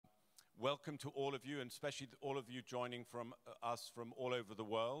Welcome to all of you, and especially all of you joining from us from all over the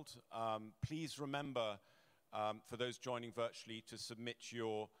world. Please remember, for those joining virtually, to submit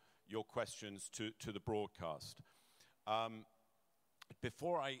your questions to the broadcast.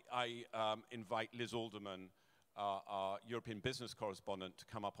 Before I invite Liz Alderman, our European business correspondent, to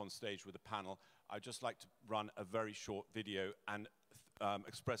come up on stage with a panel, I'd just like to run a very short video and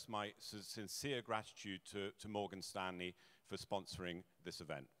express my sincere gratitude to Morgan Stanley for sponsoring this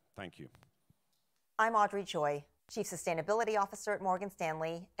event. Thank you. I'm Audrey Choi, Chief Sustainability Officer at Morgan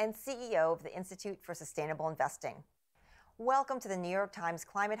Stanley and CEO of the Institute for Sustainable Investing. Welcome to the New York Times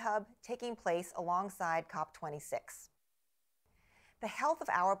Climate Hub, taking place alongside COP26. The health of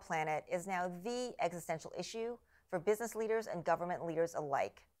our planet is now the existential issue for business leaders and government leaders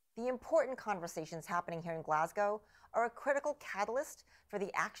alike. The important conversations happening here in Glasgow are a critical catalyst for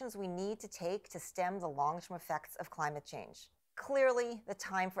the actions we need to take to stem the long-term effects of climate change. Clearly, the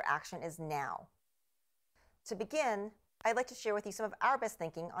time for action is now. To begin, I'd like to share with you some of our best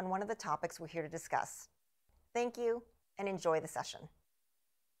thinking on one of the topics we're here to discuss. Thank you, and enjoy the session.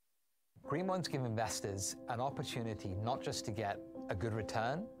 Green bonds give investors an opportunity not just to get a good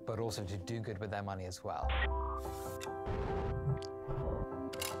return, but also to do good with their money as well.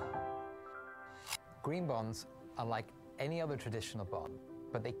 Green bonds are like any other traditional bond,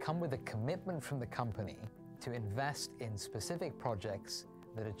 but they come with a commitment from the company to invest in specific projects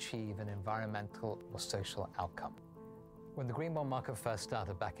that achieve an environmental or social outcome. When the green bond market first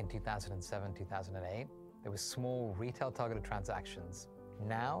started back in 2007, 2008, there were small retail targeted transactions.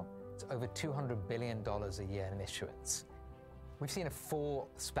 Now, it's over $200 billion a year in issuance. We've seen a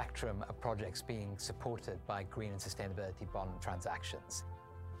full spectrum of projects being supported by green and sustainability bond transactions.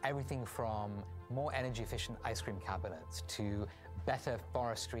 Everything from more energy efficient ice cream cabinets to better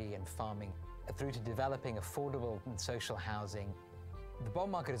forestry and farming, through to developing affordable and social housing. The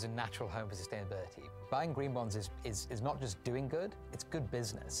bond market is a natural home for sustainability. Buying green bonds is not just doing good, it's good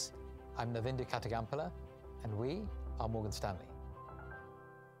business. I'm Navindu Katagampala, and we are Morgan Stanley.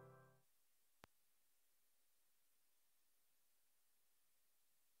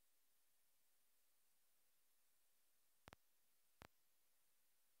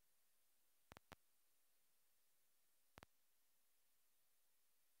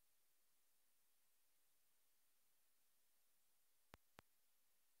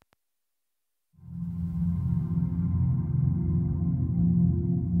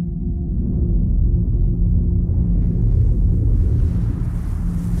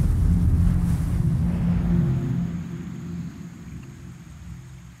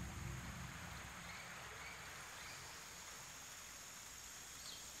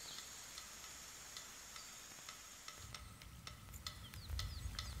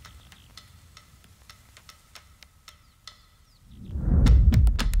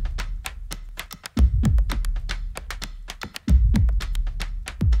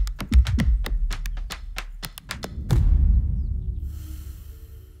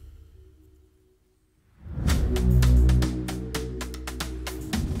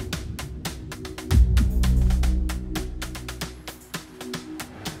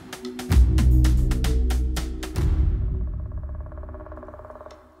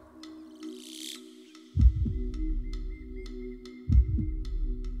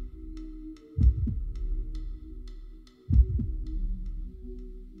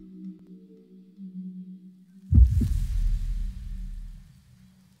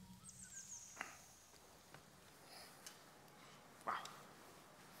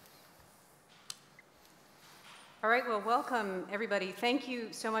 All right, well, welcome everybody. Thank you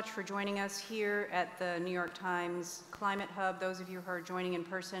so much for joining us here at the New York Times Climate Hub, those of you who are joining in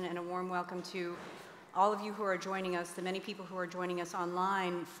person, and a warm welcome to all of you who are joining us, the many people who are joining us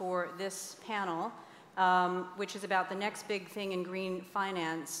online for this panel, which is about the next big thing in green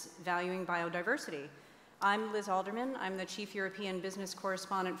finance, valuing biodiversity. I'm Liz Alderman. I'm the Chief European Business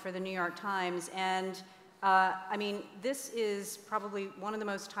Correspondent for the New York Times, and I mean, this is probably one of the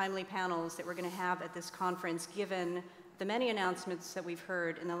most timely panels that we're going to have at this conference, given the many announcements that we've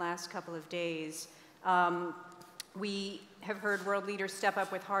heard in the last couple of days. We have heard world leaders step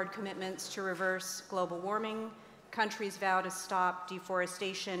up with hard commitments to reverse global warming. Countries vow to stop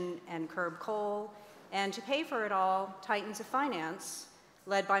deforestation and curb coal. And to pay for it all, titans of finance,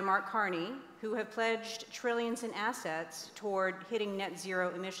 led by Mark Carney, who have pledged trillions in assets toward hitting net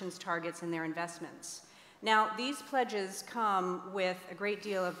zero emissions targets in their investments. Now, these pledges come with a great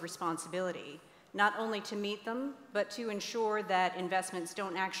deal of responsibility, not only to meet them, but to ensure that investments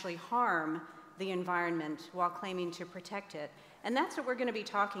don't actually harm the environment while claiming to protect it. And that's what we're going to be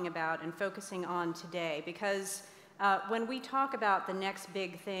talking about and focusing on today, because When we talk about the next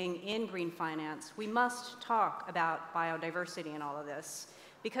big thing in green finance, we must talk about biodiversity in all of this,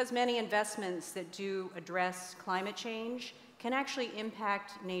 because many investments that do address climate change can actually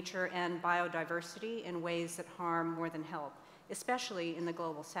impact nature and biodiversity in ways that harm more than help, especially in the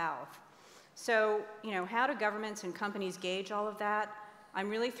global south. So, how do governments and companies gauge all of that? I'm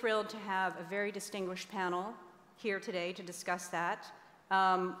really thrilled to have a very distinguished panel here today to discuss that.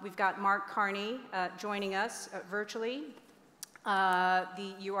 We've got Mark Carney joining us virtually.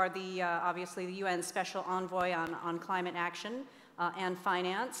 You are obviously the UN Special Envoy on Climate Action and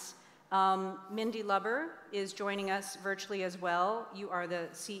Finance. Mindy Lubber is joining us virtually as well. You are the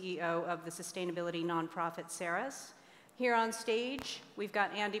CEO of the sustainability nonprofit Ceres. Here on stage, we've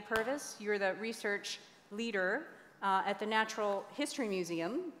got Andy Purvis. You're the research leader at the Natural History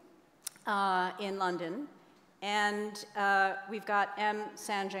Museum in London. And we've got M.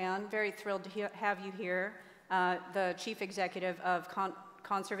 Sanjayan, very thrilled to have you here, the Chief Executive of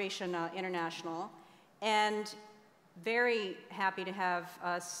Conservation International. And very happy to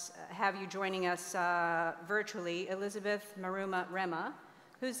have you joining us virtually, Elizabeth Maruma Rema,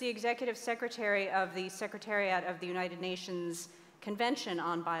 who's the Executive Secretary of the Secretariat of the United Nations Convention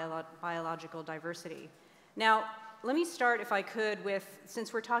on Biological Diversity. Now, let me start, if I could, with,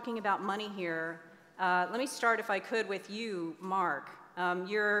 since we're talking about money here, let me start, if I could, with you, Mark.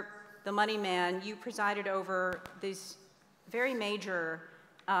 You're the money man. You presided over this very major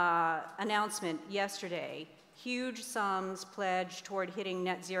announcement yesterday. Huge sums pledged toward hitting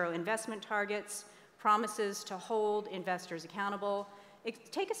net zero investment targets, promises to hold investors accountable.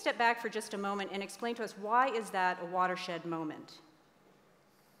 Take a step back for just a moment and explain to us, why is that a watershed moment?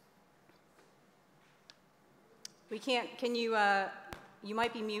 We can't, can you, you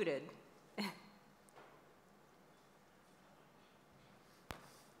might be muted.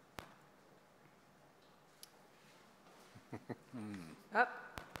 Oh,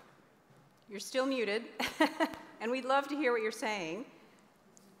 you're still muted, and we'd love to hear what you're saying.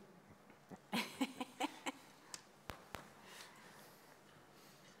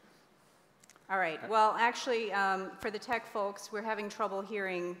 All right, well, actually, for the tech folks, we're having trouble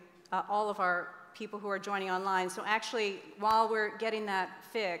hearing all of our people who are joining online. So actually, while we're getting that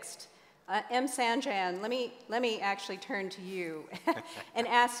fixed, M. Sanjayan, let me actually turn to you and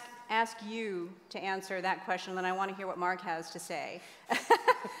ask you to answer that question, and I want to hear what Mark has to say.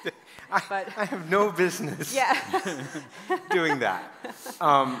 I have no business doing that.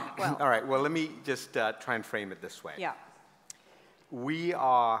 Well, all right, well, let me just try and frame it this way. Yeah.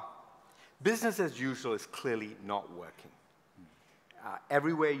 Business as usual is clearly not working.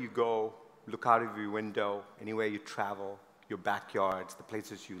 Everywhere you go, look out of your window, anywhere you travel, your backyards, the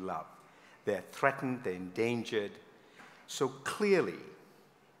places you love, they're threatened, they're endangered. So clearly,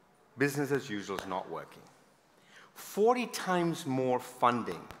 business as usual is not working. 40 times more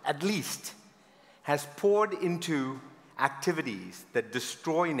funding, at least, has poured into activities that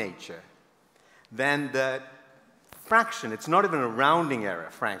destroy nature than the fraction, it's not even a rounding error,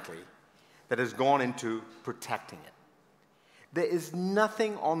 frankly, that has gone into protecting it. There is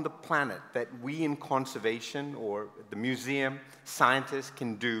nothing on the planet that we in conservation or the museum, scientists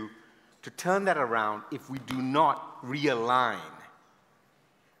can do to turn that around if we do not realign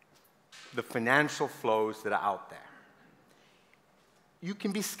the financial flows that are out there. You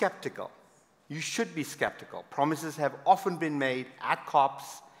can be skeptical. You should be skeptical. Promises have often been made at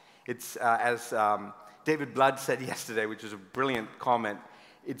COPs. It's, as David Blood said yesterday, which is a brilliant comment,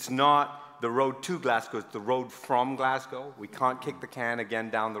 it's not the road to Glasgow, it's the road from Glasgow. We can't kick the can again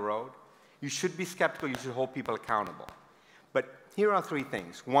down the road. You should be skeptical, you should hold people accountable. But here are three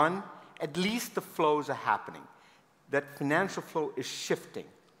things. One, at least the flows are happening. That financial flow is shifting.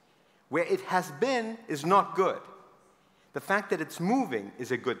 Where it has been is not good. The fact that it's moving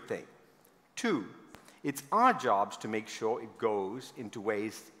is a good thing. Two, it's our jobs to make sure it goes into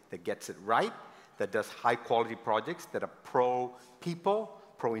ways that gets it right, that does high-quality projects that are pro-people,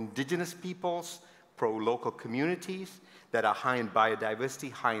 pro-indigenous peoples, pro-local communities, that are high in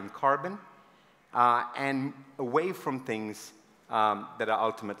biodiversity, high in carbon, and away from things that are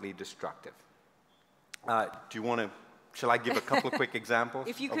ultimately destructive. Do you want to, shall I give a couple of quick examples?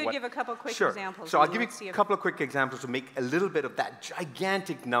 If you could give a couple of quick examples. So I'll give you a couple of quick examples to make a little bit of that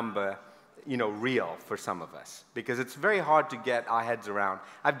gigantic number, real for some of us, because it's very hard to get our heads around.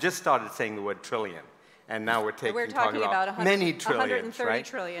 I've just started saying the word trillion. And now we're talking about many trillions, 130 right?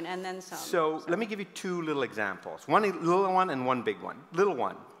 trillion and then some. So let me give you two little examples. One little one and one big one. Little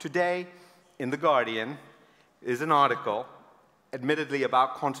one. Today, in The Guardian, is an article, admittedly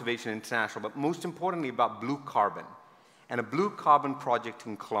about Conservation International, but most importantly about blue carbon, and a blue carbon project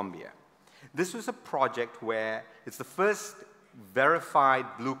in Colombia. This was a project where it's the first verified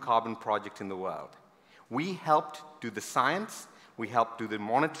blue carbon project in the world. We helped do the science, we helped do the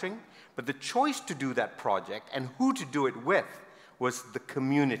monitoring, but the choice to do that project and who to do it with was the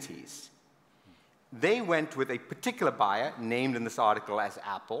communities. They went with a particular buyer, named in this article as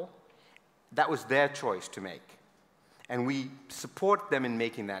Apple. That was their choice to make. And we support them in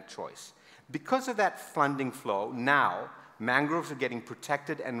making that choice. Because of that funding flow, now mangroves are getting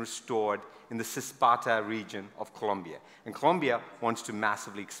protected and restored in the Cispata region of Colombia. And Colombia wants to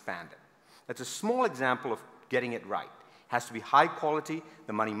massively expand it. That's a small example of getting it right. It has to be high quality,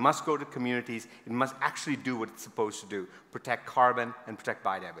 the money must go to communities, it must actually do what it's supposed to do, protect carbon and protect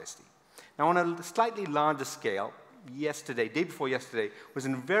biodiversity. Now on a slightly larger scale, yesterday, day before yesterday, was a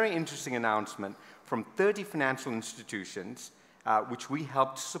very interesting announcement from 30 financial institutions, which we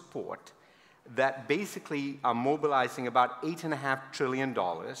helped support, that basically are mobilizing about $8.5 trillion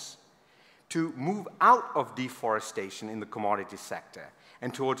to move out of deforestation in the commodity sector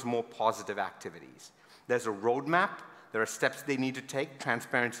and towards more positive activities. There's a roadmap. There are steps they need to take.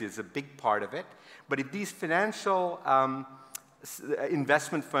 Transparency is a big part of it. But if these financial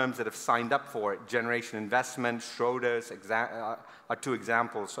investment firms that have signed up for it, Generation Investment, Schroders, are two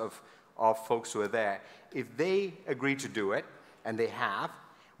examples of folks who are there. If they agree to do it, and they have,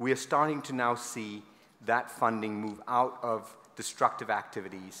 we are starting to now see that funding move out of destructive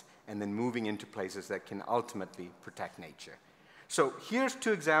activities and then moving into places that can ultimately protect nature. So here's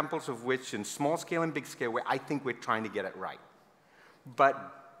two examples of which, in small scale and big scale, where I think we're trying to get it right. But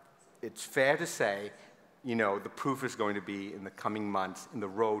it's fair to say, you know, the proof is going to be in the coming months in the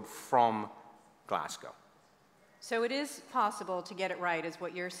road from Glasgow. So it is possible to get it right, is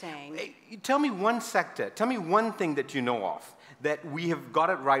what you're saying. Tell me one sector, tell me one thing that you know of that we have got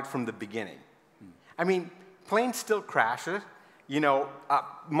it right from the beginning. I mean, planes still crash. You know,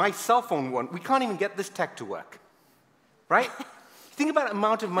 my cell phone one, we can't even get this tech to work, right? Think about the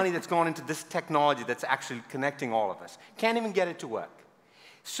amount of money that's gone into this technology that's actually connecting all of us. Can't even get it to work.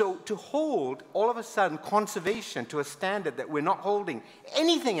 So to hold, all of a sudden, conservation to a standard that we're not holding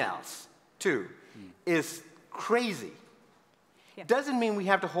anything else to is crazy. Yeah. Doesn't mean we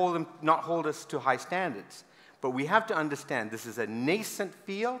have to hold them, not hold us to high standards, but we have to understand this is a nascent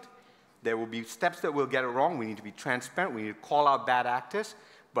field. There will be steps that will get it wrong. We need to be transparent. We need to call out bad actors,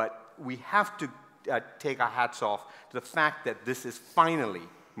 but we have to take our hats off to the fact that this is finally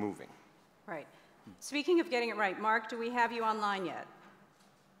moving. Right. Speaking of getting it right, Mark, do we have you online yet?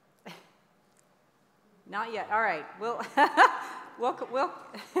 Not yet. All right. We'll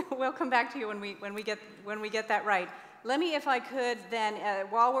come back to you when we get that right. Let me, if I could, then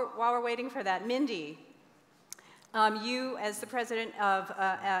while we're waiting for that, Mindy, you as the president of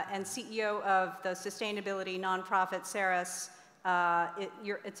and CEO of the sustainability nonprofit Ceres,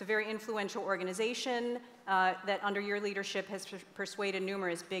 it's a very influential organization that under your leadership has persuaded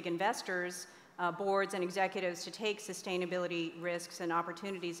numerous big investors, boards and executives to take sustainability risks and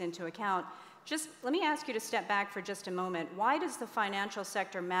opportunities into account. Just let me ask you to step back for just a moment. Why does the financial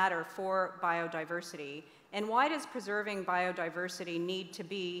sector matter for biodiversity? And why does preserving biodiversity need to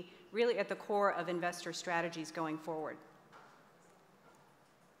be really at the core of investor strategies going forward?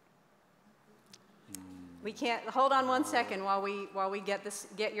 We can't, hold on one second while we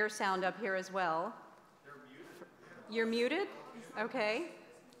get your sound up here as well. You're muted? Okay.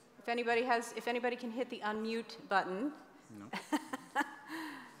 If anybody can hit the unmute button. No.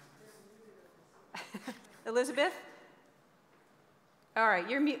 Elizabeth? All right,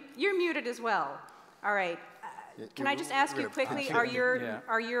 you're muted as well. All right. Can I just ask you quickly, are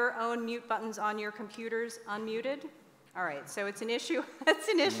your own mute buttons on your computers unmuted? All right, so it's an issue. It's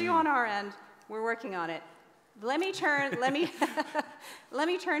an issue on our end. We're working on it. Let me turn to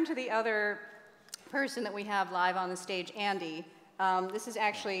the other person that we have live on the stage, Andy. This is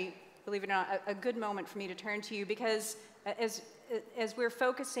actually, believe it or not, a good moment for me to turn to you because as we're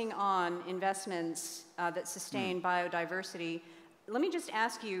focusing on investments that sustain biodiversity, let me just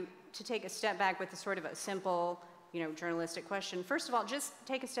ask you to take a step back with a sort of a simple, journalistic question. First of all, just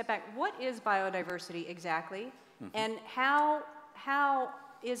take a step back. What is biodiversity exactly? And how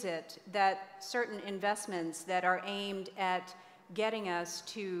is it that certain investments that are aimed at getting us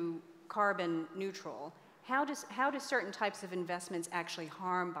to carbon neutral, how do certain types of investments actually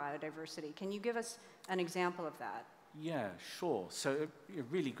harm biodiversity? Can you give us an example of that? Yeah, sure. So a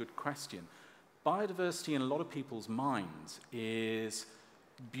really good question. Biodiversity in a lot of people's minds is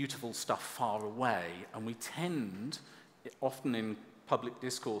beautiful stuff far away, and we tend, often in public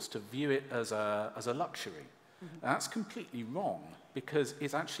discourse, to view it as a luxury. That's completely wrong, because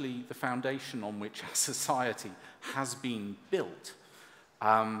it's actually the foundation on which our society has been built.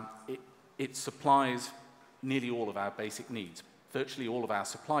 it supplies nearly all of our basic needs. Virtually all of our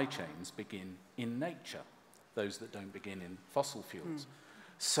supply chains begin in nature, those that don't begin in fossil fuels.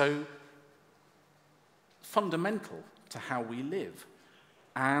 So fundamental to how we live.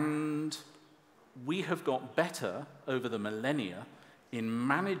 And we have got better over the millennia in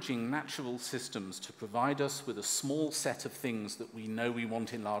managing natural systems to provide us with a small set of things that we know we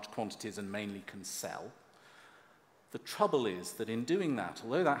want in large quantities and mainly can sell. The trouble is that in doing that,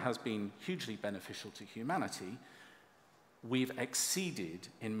 although that has been hugely beneficial to humanity, we've exceeded,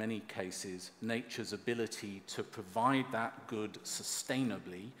 in many cases, nature's ability to provide that good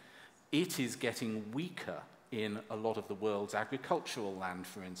sustainably. It is getting weaker in a lot of the world's agricultural land,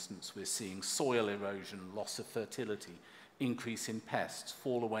 for instance. We're seeing soil erosion, loss of fertility, increase in pests,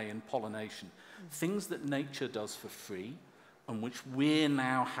 fall away in pollination, things that nature does for free and which we're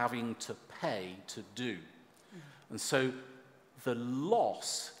now having to pay to do. And so the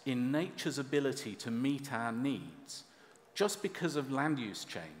loss in nature's ability to meet our needs, just because of land use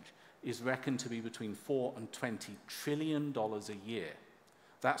change, is reckoned to be between $4 and $20 trillion a year.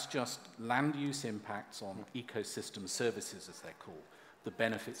 That's just land use impacts on ecosystem services, as they're called, the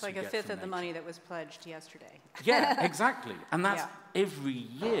benefits it's like we a get fifth from of the nature. money that was pledged yesterday. Yeah, exactly. And that's Yeah. every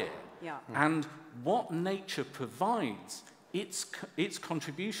year. Yeah. And what nature provides, its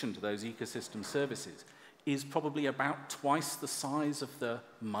contribution to those ecosystem services is probably about twice the size of the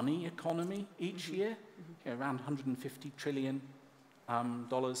money economy each year, around $150 trillion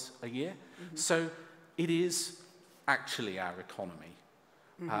a year. So it is actually our economy.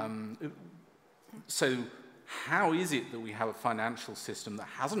 So how is it that we have a financial system that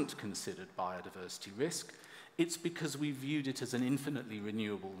hasn't considered biodiversity risk? It's because we viewed it as an infinitely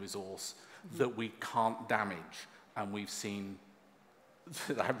renewable resource that we can't damage, and we've seen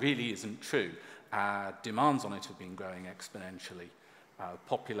that really isn't true. Demands on it have been growing exponentially.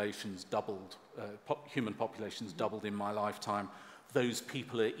 Populations doubled, human populations doubled in my lifetime. Those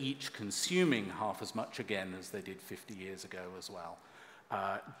people are each consuming half as much again as they did 50 years ago as well.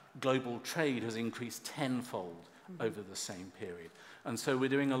 Global trade has increased tenfold over the same period. And so we're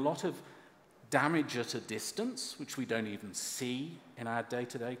doing a lot of damage at a distance, which we don't even see in our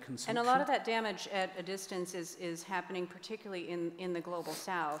day-to-day consumption. And a lot of that damage at a distance is happening particularly in the global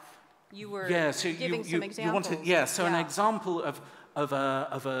south. You were giving some examples. An example of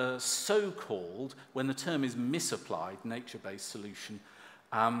a so-called, when the term is misapplied, nature-based solution,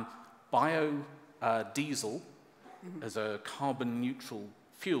 biodiesel as a carbon-neutral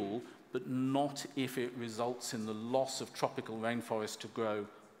fuel, but not if it results in the loss of tropical rainforest to grow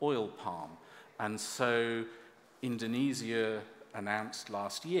oil palm. And so Indonesia announced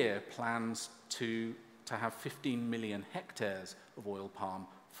last year plans to have 15 million hectares of oil palm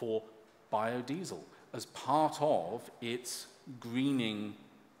for biodiesel as part of its greening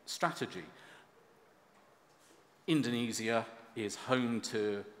strategy. Indonesia is home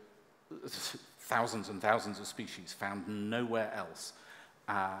to thousands and thousands of species found nowhere else.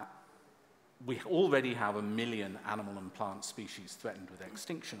 We already have 1 million animal and plant species threatened with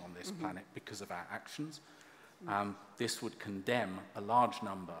extinction on this planet because of our actions. This would condemn a large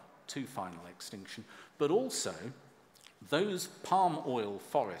number to final extinction, but also those palm oil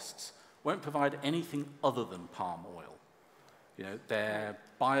forests won't provide anything other than palm oil. You know, they're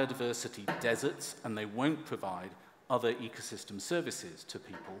biodiversity deserts, and they won't provide other ecosystem services to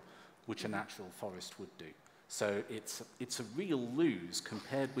people, which a natural forest would do. So it's a real lose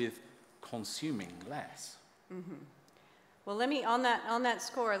compared with consuming less. Well, let me, on that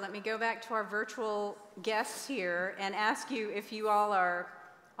score, let me go back to our virtual guests here and ask you if you all are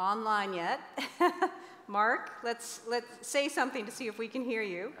online yet. Mark, let's say something to see if we can hear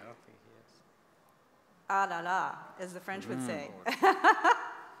you. I don't think he is. Ah la la, as the French would say.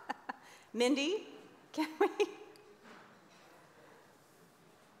 Mindy, can we?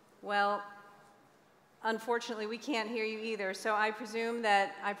 Well, unfortunately, we can't hear you either. So I presume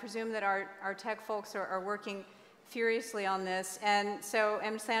that our tech folks are working furiously on this. And so,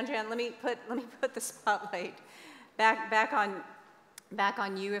 Sanjayan, let me put the spotlight back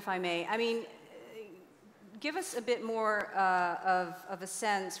on you, if I may. I mean, give us a bit more of a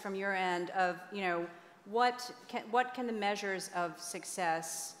sense from your end of, you know, what can the measures of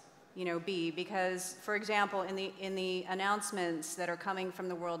success, you know, be? Because, for example, in the announcements that are coming from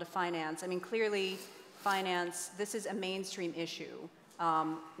the world of finance, I mean, clearly, finance, this is a mainstream issue,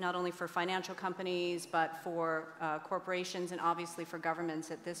 not only for financial companies, but for corporations and obviously for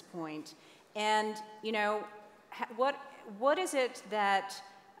governments at this point. And, you know, what is it that,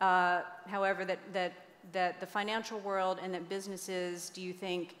 however, that the financial world and that businesses, do you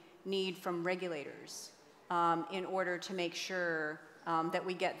think, need from regulators in order to make sure that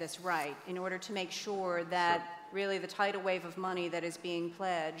we get this right in order to make sure that really the tidal wave of money that is being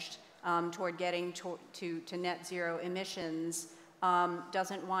pledged toward getting to net zero emissions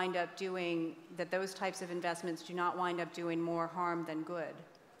doesn't wind up doing, that those types of investments do not wind up doing more harm than good.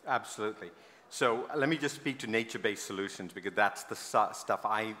 Absolutely. So let me just speak to nature-based solutions, because that's the stuff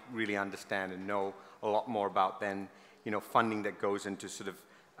I really understand and know a lot more about than funding that goes into sort of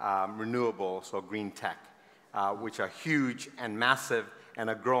renewables or green tech, which are huge and massive and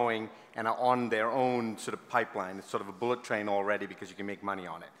are growing and are on their own sort of pipeline. It's sort of a bullet train already because you can make money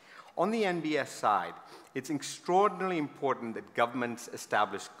on it. On the NBS side, it's extraordinarily important that governments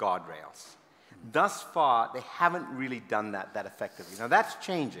establish guardrails. Thus far, they haven't really done that effectively. Now, that's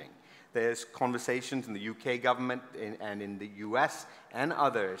changing. There's conversations in the UK government and in the US and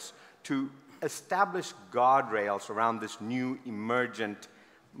others to establish guardrails around this new emergent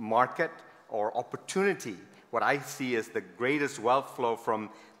market or opportunity. What I see as the greatest wealth flow from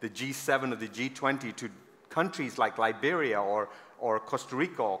the G7 or the G20 to countries like Liberia or Costa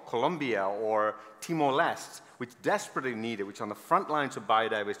Rica or Colombia or Timor-Leste, which desperately need it, which are on the front lines of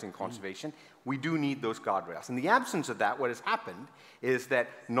biodiversity and conservation. We do need those guardrails. In the absence of that, what has happened is that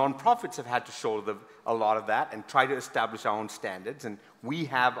nonprofits have had to shoulder a lot of that and try to establish our own standards, and we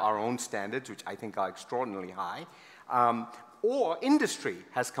have our own standards, which I think are extraordinarily high, or industry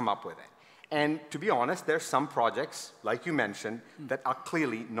has come up with it. And to be honest, there are some projects, like you mentioned, that are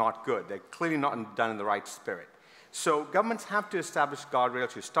clearly not good. They're clearly not done in the right spirit. So governments have to establish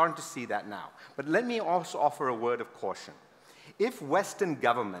guardrails. You're starting to see that now. But let me also offer a word of caution. If Western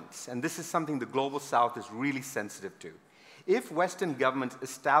governments, and this is something the Global South is really sensitive to, if Western governments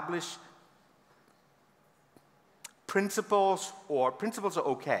establish principles are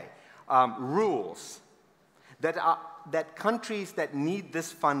okay, rules that countries that need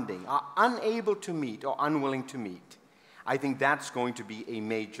this funding are unable to meet or unwilling to meet, I think that's going to be a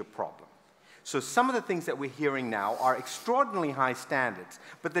major problem. So some of the things that we're hearing now are extraordinarily high standards,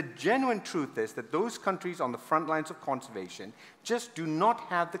 but the genuine truth is that those countries on the front lines of conservation just do not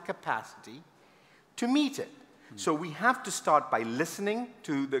have the capacity to meet it. So we have to start by listening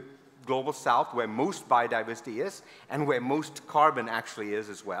to the Global South, where most biodiversity is, and where most carbon actually is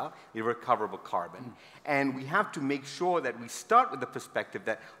as well, irrecoverable carbon. And we have to make sure that we start with the perspective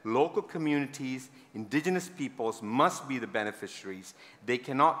that local communities, indigenous peoples must be the beneficiaries. They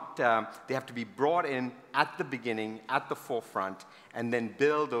cannot, they have to be brought in at the beginning, at the forefront, and then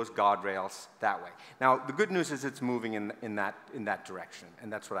build those guardrails that way. Now, the good news is it's moving in that direction,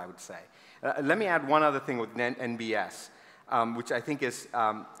 and that's what I would say. Let me add one other thing with NBS. Which I think is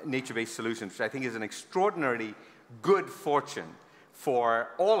nature-based solutions, which I think is an extraordinarily good fortune for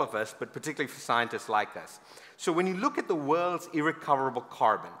all of us, but particularly for scientists like us. So when you look at the world's irrecoverable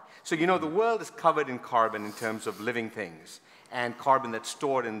carbon, so the world is covered in carbon in terms of living things, and carbon that's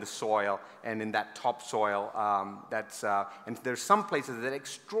stored in the soil and in that topsoil, and there's some places that are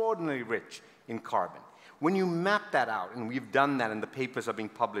extraordinarily rich in carbon. When you map that out, and we've done that and the papers are being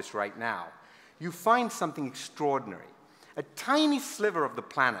published right now, you find something extraordinary. A tiny sliver of the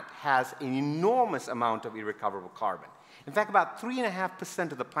planet has an enormous amount of irrecoverable carbon. In fact, about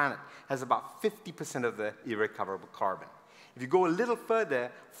 3.5% of the planet has about 50% of the irrecoverable carbon. If you go a little further,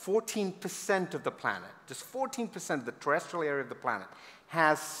 14% of the planet, just 14% of the terrestrial area of the planet,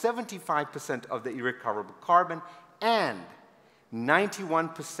 has 75% of the irrecoverable carbon and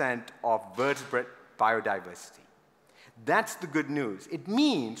 91% of vertebrate biodiversity. That's the good news. It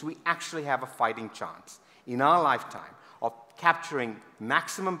means we actually have a fighting chance in our lifetime of capturing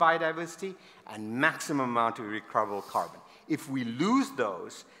maximum biodiversity and maximum amount of recoverable carbon. If we lose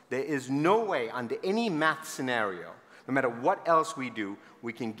those, there is no way under any math scenario, no matter what else we do,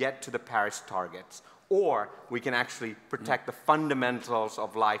 we can get to the Paris targets, or we can actually protect the fundamentals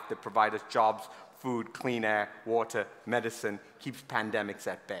of life that provide us jobs, food, clean air, water, medicine, keeps pandemics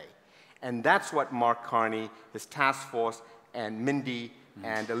at bay. And that's what Mark Carney, his task force, and Mindy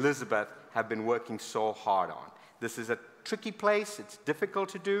and Elizabeth have been working so hard on. This is a tricky place, it's difficult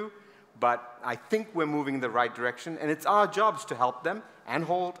to do, but I think we're moving in the right direction, and it's our jobs to help them and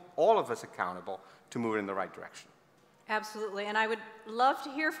hold all of us accountable to move in the right direction. Absolutely, and I would love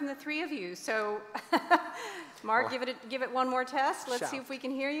to hear from the three of you. So, Mark, give it one more test. Let's see if we can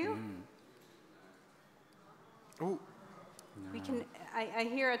hear you. Ooh. We can. I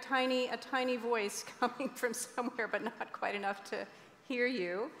hear a tiny voice coming from somewhere, but not quite enough to hear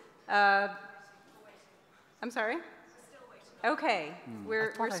you. I'm sorry? Okay,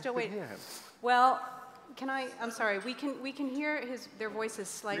 we're still waiting. Well, I'm sorry, we can hear their voices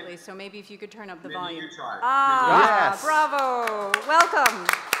slightly, so maybe if you could turn up the volume. Yes. Bravo, welcome.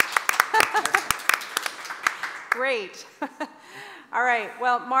 Great. All right.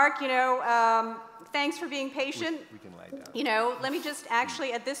 Well, Mark, thanks for being patient. We can lay down. Let me just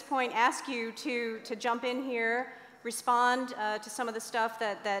actually at this point ask you to jump in here, respond to some of the stuff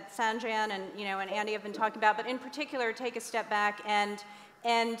that Sanjayan and Andy have been talking about, but in particular, take a step back and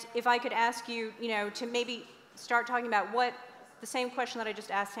if I could ask you, to maybe start talking about the same question that I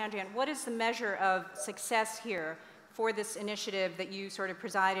just asked Sanjayan, what is the measure of success here for this initiative that you sort of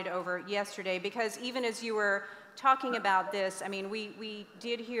presided over yesterday? Because even as you were talking about this, I mean, we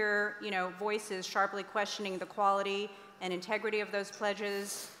did hear, voices sharply questioning the quality and integrity of those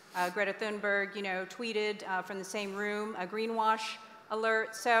pledges. Greta Thunberg, tweeted from the same room a greenwash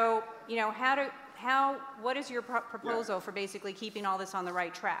alert. So, what is your proposal for basically keeping all this on the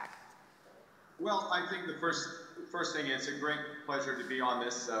right track? Well, I think the first thing, it's a great pleasure to be on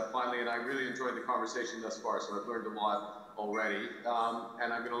this finally, and I really enjoyed the conversation thus far, so I've learned a lot already,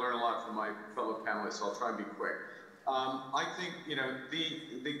 and I'm going to learn a lot from my fellow panelists, so I'll try and be quick. I think,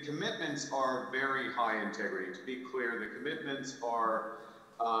 the commitments are very high integrity. To be clear, the commitments are,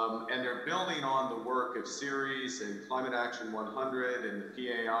 and they're building on the work of Ceres and Climate Action 100 and the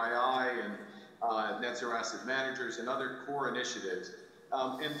PAII and Net Zero Asset Managers and other core initiatives.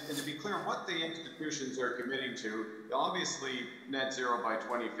 And to be clear, what the institutions are committing to, obviously net zero by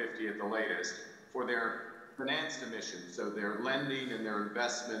 2050 at the latest for their financed emissions, so their lending and their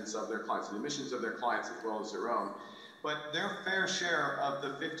investments of their clients, the emissions of their clients as well as their own. But their fair share of the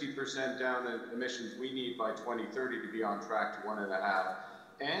 50% down in emissions we need by 2030 to be on track to 1.5,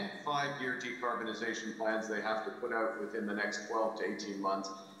 and 5-year decarbonization plans they have to put out within the next 12 to 18 months,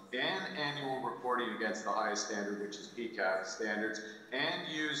 and annual reporting against the highest standard, which is PCAF standards, and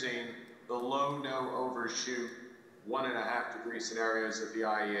using the low, no overshoot 1.5 degree scenarios of the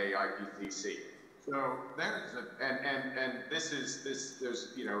IEA IPCC. So there's there's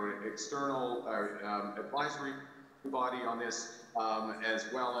an external advisory body on this, as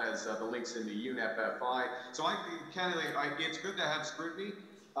well as the links in the UNEP-FI. So candidly, it's good to have scrutiny,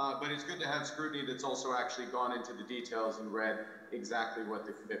 but it's good to have scrutiny that's also actually gone into the details and read exactly what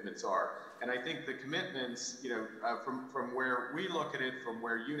the commitments are. And I think the commitments, from where we look at it, from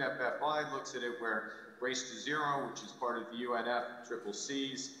where UNEP-FI looks at it, where Race to Zero, which is part of the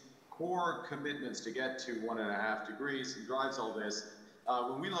UNFCCC's core commitments to get to 1.5 degrees and drives all this,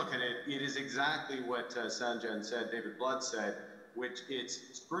 when we look at it, it is exactly what Sanjayan said, David Blood said, which it's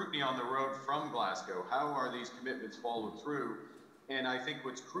scrutiny on the road from Glasgow. How are these commitments followed through? And I think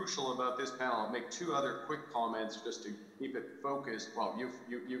what's crucial about this panel, I'll make 2 other quick comments just to keep it focused. Well,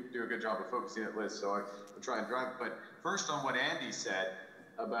 you do a good job of focusing it, Liz, so I'll try and drive it. But first on what Andy said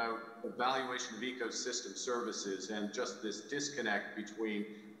about evaluation of ecosystem services and just this disconnect between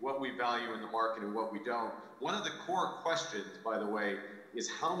what we value in the market and what we don't. One of the core questions, by the way, is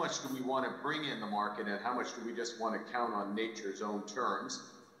how much do we want to bring in the market and how much do we just want to count on nature's own terms?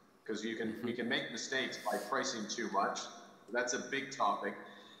 Because we can make mistakes by pricing too much. That's a big topic.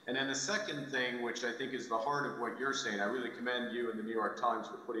 And then the second thing, which I think is the heart of what you're saying, I really commend you and the New York Times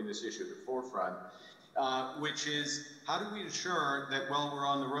for putting this issue at the forefront, which is how do we ensure that while we're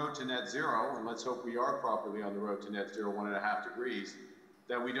on the road to net zero, and let's hope we are properly on the road to net zero 1.5 degrees,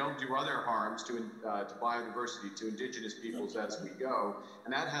 that we don't do other harms to biodiversity, to indigenous peoples as we go.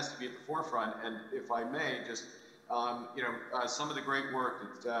 And that has to be at the forefront. And if I may, just, some of the great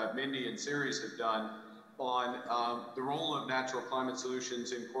work that Mindy and Ceres have done on the role of natural climate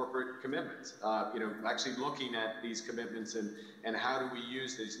solutions in corporate commitments, actually looking at these commitments and how do we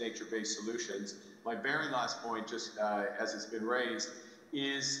use these nature-based solutions. My very last point, just as it's been raised,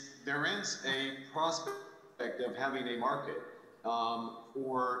 is there is a prospect of having a market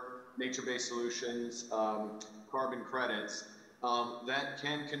for nature-based solutions, carbon credits, that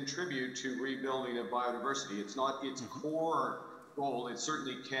can contribute to rebuilding of biodiversity. It's not its core goal. It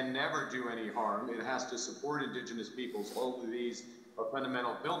certainly can never do any harm. It has to support indigenous peoples. All of these are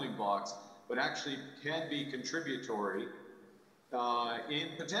fundamental building blocks, but actually can be contributory in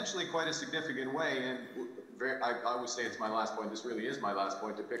potentially quite a significant way. And I always say it's my last point. This really is my last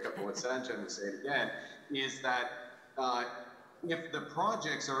point, to pick up on what Sanjayan was saying again, is that if the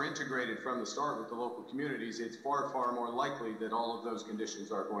projects are integrated from the start with the local communities, it's far, far more likely that all of those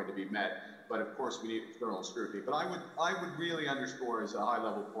conditions are going to be met. But of course, we need external scrutiny. But I would really underscore as a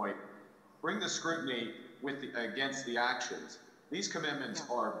high-level point, bring the scrutiny against the actions. These commitments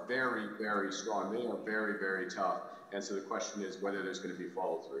are very, very strong. They are very, very tough. And so the question is whether there's going to be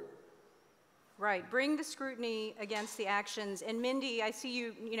follow-through. Right. Bring the scrutiny against the actions. And Mindy, I see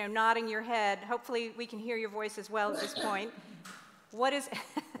you, nodding your head. Hopefully, we can hear your voice as well at this point. What is?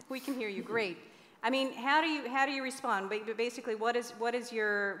 We can hear you. Great. I mean, how do you respond? Basically, what is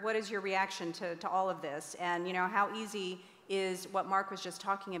your reaction to all of this? And how easy is what Mark was just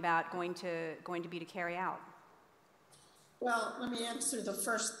talking about going to be to carry out? Well, let me answer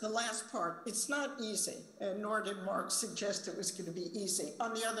the last part. It's not easy, and nor did Mark suggest it was going to be easy.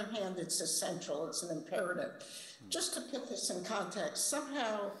 On the other hand, it's essential, it's an imperative. Just to put this in context,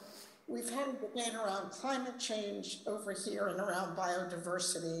 somehow we've had a debate around climate change over here and around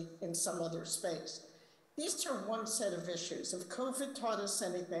biodiversity in some other space. These are one set of issues. If COVID taught us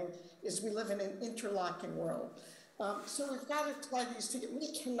anything, is we live in an interlocking world. So we've got to tie these together.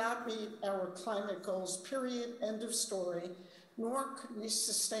 We cannot meet our climate goals, period, end of story, nor could we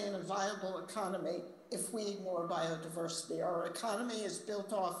sustain a viable economy if we ignore biodiversity. Our economy is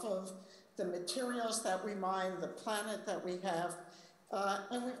built off of the materials that we mine, the planet that we have,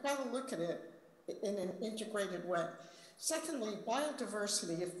 and we've got to look at it in an integrated way. Secondly,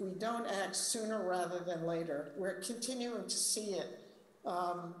 biodiversity, if we don't act sooner rather than later, we're continuing to see it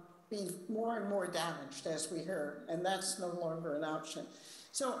be more and more damaged, as we heard, and that's no longer an option.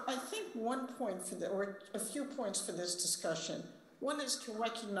 So I think one point or a few points for this discussion. One is to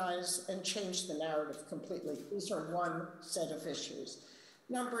recognize and change the narrative completely. These are one set of issues.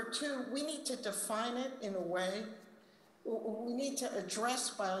 Number two, we need to define it in a way. We need to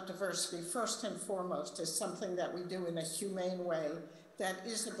address biodiversity first and foremost as something that we do in a humane way that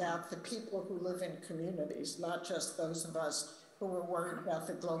is about the people who live in communities, not just those of us who are worried about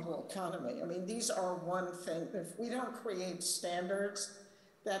the global economy. I mean, these are one thing. If we don't create standards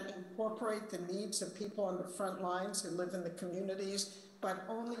that incorporate the needs of people on the front lines who live in the communities, but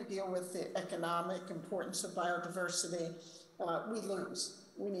only deal with the economic importance of biodiversity, we lose.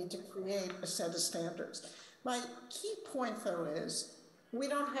 We need to create a set of standards. My key point, though, is we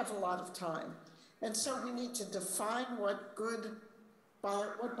don't have a lot of time. And so we need to define what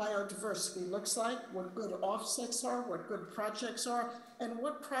biodiversity looks like, what good offsets are, what good projects are, and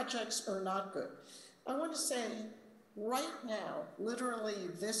what projects are not good. I want to say right now, literally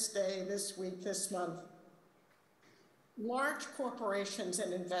this day, this week, this month, large corporations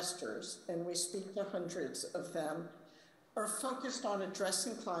and investors, and we speak to hundreds of them, are focused on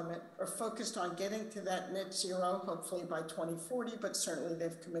addressing climate, are focused on getting to that net zero, hopefully by 2040, but certainly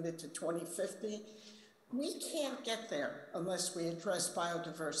they've committed to 2050. We can't get there unless we address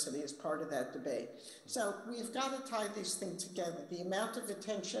biodiversity as part of that debate. So we've got to tie these things together. The amount of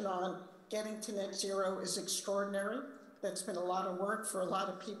attention on getting to net zero is extraordinary. That's been a lot of work for a lot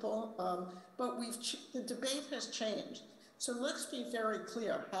of people, but the debate has changed. So let's be very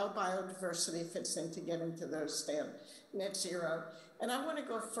clear how biodiversity fits into getting to those net zero. And I want to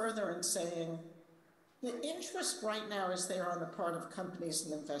go further in saying the interest right now is there on the part of companies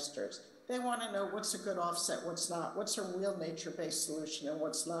and investors. They want to know what's a good offset, what's not, what's a real nature-based solution and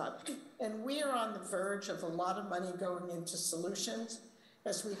what's not. And we are on the verge of a lot of money going into solutions.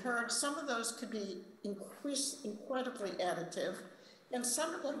 As we heard, some of those could be incredibly additive, and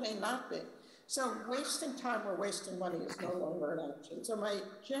some of them may not be. So wasting time or wasting money is no longer an option. So my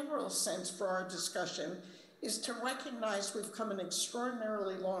general sense for our discussion is to recognize we've come an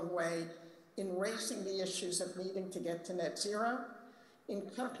extraordinarily long way in raising the issues of needing to get to net zero, in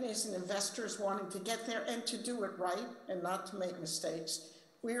companies and investors wanting to get there and to do it right and not to make mistakes.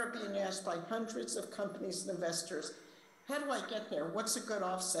 We are being asked by hundreds of companies and investors, how do I get there? What's a good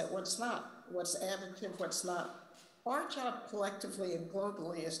offset? What's not? What's additive? What's not? Our job collectively and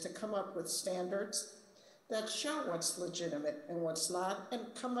globally is to come up with standards that show what's legitimate and what's not, and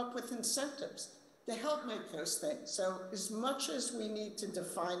come up with incentives to help make those things. So as much as we need to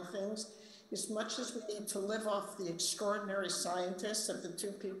define things, as much as we need to live off the extraordinary scientists of the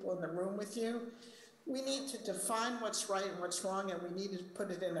two people in the room with you, we need to define what's right and what's wrong, and we need to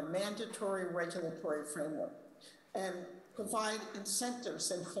put it in a mandatory regulatory framework and provide incentives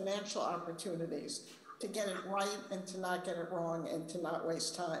and financial opportunities to get it right and to not get it wrong and to not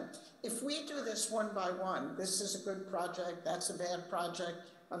waste time. If we do this one by one, this is a good project, that's a bad project,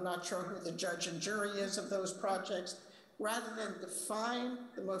 I'm not sure who the judge and jury is of those projects, rather than define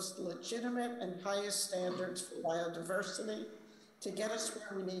the most legitimate and highest standards for biodiversity to get us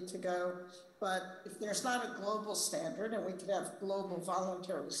where we need to go. But if there's not a global standard, and we could have global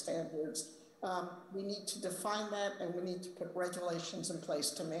voluntary standards, we need to define that, and we need to put regulations in place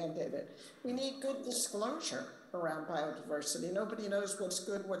to mandate it. We need good disclosure around biodiversity. Nobody knows what's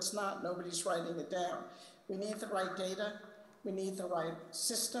good, what's not. Nobody's writing it down. We need the right data. We need the right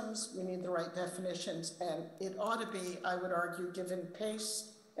systems. We need the right definitions. And it ought to be, I would argue, given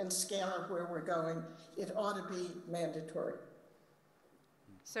pace and scale of where we're going, it ought to be mandatory.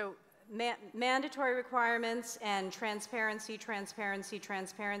 So mandatory requirements and transparency, transparency,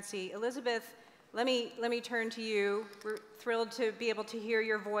 transparency. Elizabeth, let me turn to you. We're thrilled to be able to hear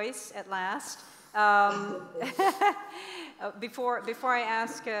your voice at last. Before I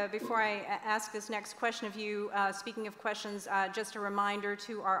ask this next question of you, speaking of questions, just a reminder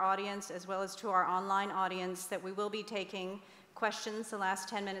to our audience as well as to our online audience that we will be taking questions the last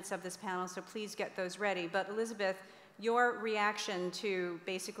 10 minutes of this panel, so please get those ready. But Elizabeth, your reaction to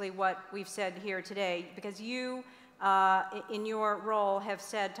basically what we've said here today, because you, in your role, have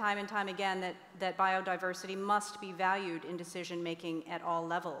said time and time again that biodiversity must be valued in decision-making at all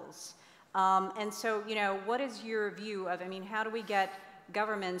levels. And so, you know, what is your view of, I mean, how do we get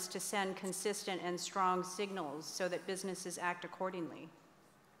governments to send consistent and strong signals so that businesses act accordingly?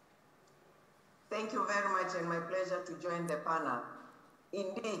 Thank you very much, and my pleasure to join the panel.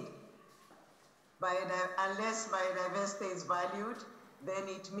 Indeed, unless biodiversity is valued, then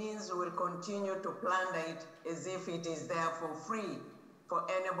it means we will continue to plunder it as if it is there for free for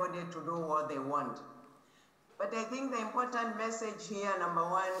anybody to do what they want. But I think the important message here, number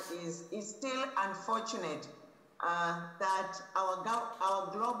one, is it's still unfortunate that our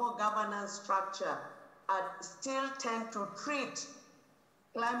global governance structure still tend to treat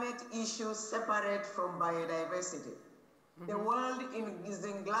climate issues separate from biodiversity. Mm-hmm. The world is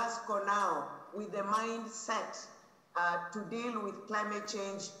in Glasgow now with the mindset to deal with climate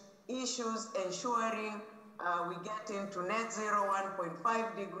change issues, ensuring we get into net zero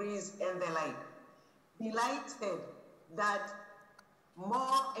 1.5 degrees and the like. Delighted that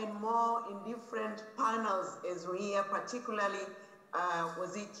more and more in different panels as we hear, particularly,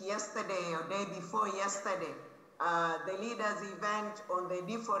 was it yesterday or day before yesterday, the leaders' event on the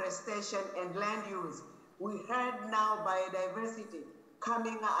deforestation and land use, we heard now biodiversity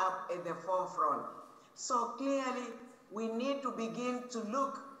coming up at the forefront. So clearly, we need to begin to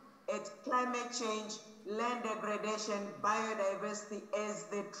look at climate change, land degradation, biodiversity as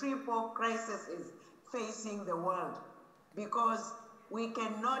the triple crises facing the world, because we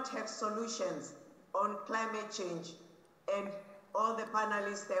cannot have solutions on climate change, and all the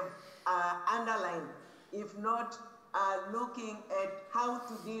panelists have underlined, if not looking at how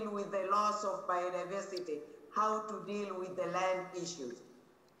to deal with the loss of biodiversity, how to deal with the land issues.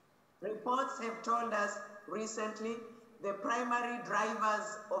 Reports have told us recently the primary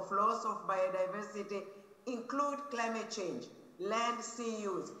drivers of loss of biodiversity include climate change, land sea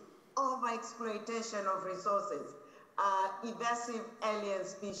use, overexploitation of resources, invasive alien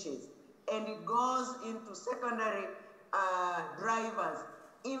species, and it goes into secondary drivers,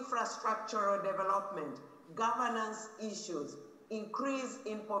 infrastructural development, governance issues, increase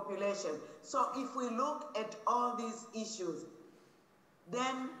in population. So if we look at all these issues,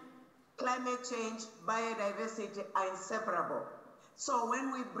 then climate change, biodiversity are inseparable. So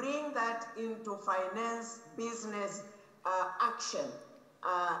when we bring that into finance, business, action,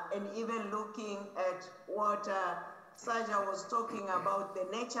 and even looking at what Saja was talking about, the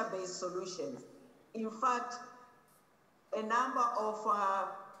nature-based solutions. In fact, a number of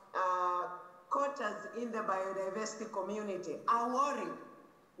quarters in the biodiversity community are worried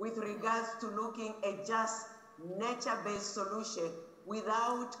with regards to looking at just nature-based solution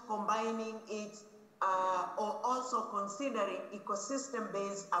without combining it or also considering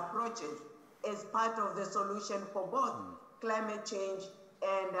ecosystem-based approaches as part of the solution for both climate change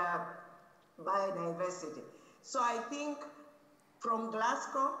and biodiversity. So I think from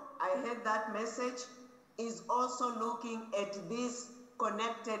Glasgow, I heard that message is also looking at these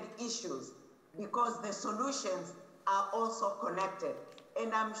connected issues, because the solutions are also connected.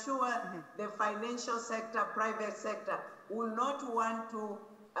 And I'm sure the financial sector, private sector, will not want to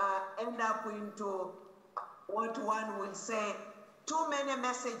end up into what one will say, too many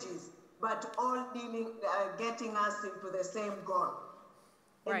messages, but all getting us into the same goal.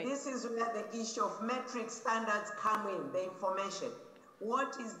 And right. This is where the issue of metric standards come in, the information.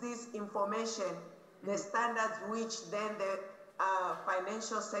 What is this information, the standards which then the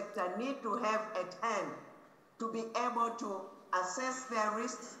financial sector need to have at hand to be able to assess their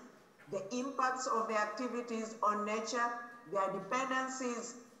risks, the impacts of their activities on nature, their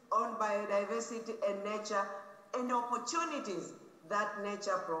dependencies on biodiversity and nature, and the opportunities that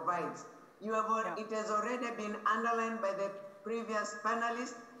nature provides. It has already been underlined by the previous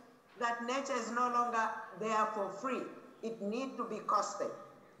panelists that nature is no longer there for free. It needs to be costed.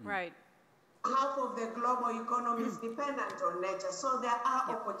 Right. Half of the global economy is dependent on nature, so there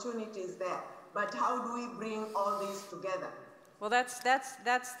are opportunities there. But how do we bring all these together? Well, that's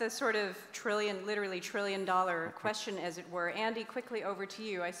the sort of literally trillion-dollar question, as it were. Andy, quickly over to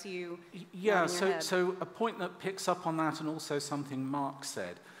you. I see you. Yeah. So a point that picks up on that, and also something Mark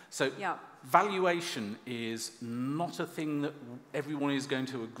said. So valuation is not a thing that everyone is going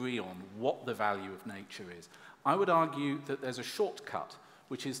to agree on, what the value of nature is. I would argue that there's a shortcut,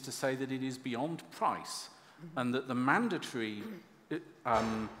 which is to say that it is beyond price. and that the mandatory,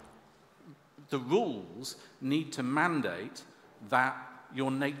 the rules need to mandate that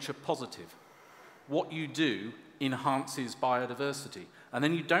you're nature positive. What you do enhances biodiversity. And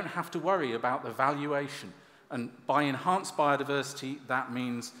then you don't have to worry about the valuation. And by enhanced biodiversity, that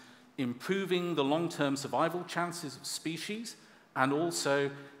means improving the long-term survival chances of species and also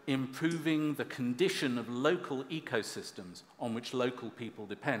improving the condition of local ecosystems on which local people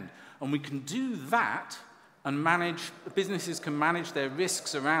depend. And we can do that and businesses can manage their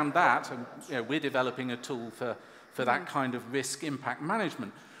risks around that. And you know, we're developing a tool for that kind of risk impact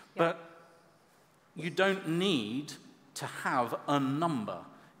management. But you don't need to have a number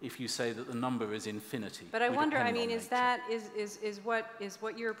if you say that the number is infinity. But I wonder, I mean, is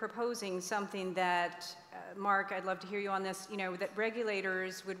what you're proposing something that, Mark, I'd love to hear you on this, you know, that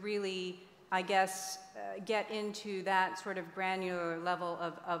regulators would really, I guess, get into that sort of granular level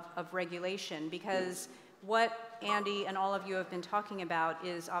of regulation? Because what Andy and all of you have been talking about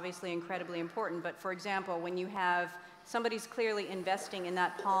is obviously incredibly important. But for example, when you have somebody's clearly investing in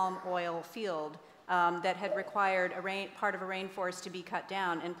that palm oil field, that had required part of a rainforest to be cut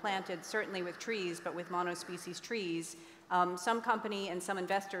down and planted, certainly with trees, but with monospecies trees. Some company and some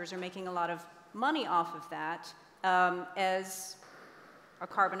investors are making a lot of money off of that as a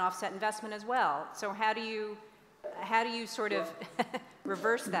carbon offset investment as well. So how do you sort of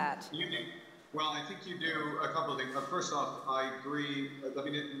reverse that? Well, I think you do a couple of things. First off, I agree. Let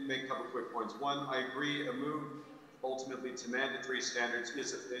me make a couple of quick points. One, I agree a move ultimately to mandatory standards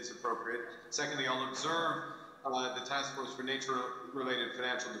is appropriate. Secondly, I'll observe the Task Force for Nature-Related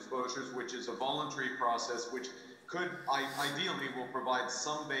Financial Disclosures, which is a voluntary process, which ideally will provide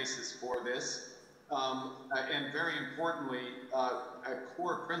some basis for this. And very importantly, a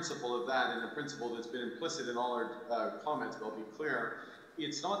core principle of that, and a principle that's been implicit in all our comments, but I'll be clear,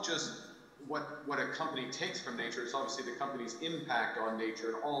 it's not just what a company takes from nature, it's obviously the company's impact on nature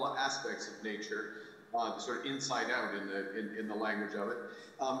and all aspects of nature. Sort of inside out in the language of it.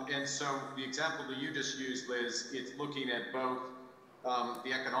 And so the example that you just used, Liz, it's looking at both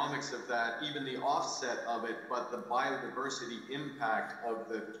the economics of that, even the offset of it, but the biodiversity impact of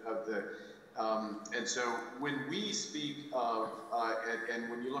the and so when we speak of, and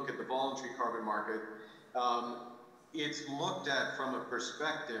when you look at the voluntary carbon market, it's looked at from a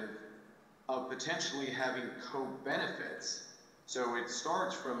perspective of potentially having co-benefits. So it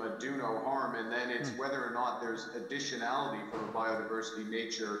starts from a do no harm, and then it's whether or not there's additionality from a biodiversity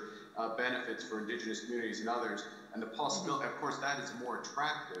nature benefits for indigenous communities and others. And the possibility, of course, that is a more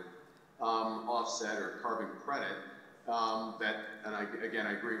attractive offset or carbon credit. Again,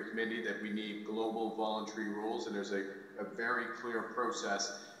 I agree with Mindy that we need global voluntary rules, and there's a very clear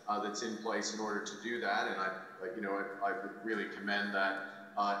process that's in place in order to do that. And I would really commend that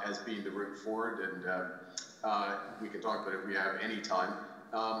as being the route forward. And we can talk about it if we have any time.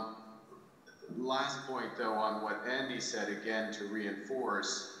 Last point, though, on what Andy said, again, to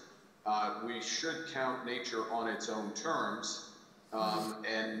reinforce, we should count nature on its own terms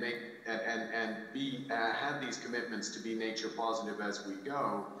and have these commitments to be nature positive as we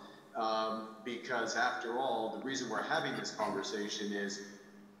go, because after all, the reason we're having this conversation is,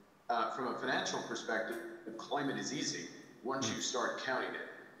 from a financial perspective, climate is easy once you start counting it.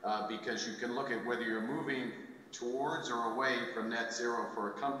 Because you can look at whether you're moving towards or away from net zero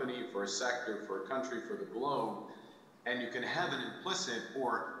for a company, for a sector, for a country, for the globe, and you can have an implicit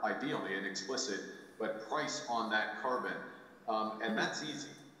or ideally an explicit, but price on that carbon. And that's easy.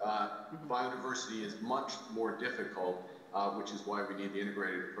 Biodiversity is much more difficult, which is why we need the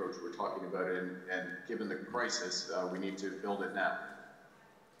integrated approach we're talking about. And given the crisis, we need to build it now.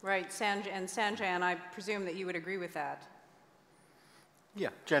 Right, Sanjayan, I presume that you would agree with that. Yeah,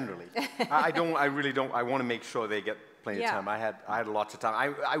 generally. I really don't. I want to make sure they get plenty of time. I had lots of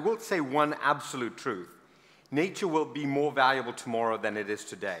time. I will say one absolute truth. Nature will be more valuable tomorrow than it is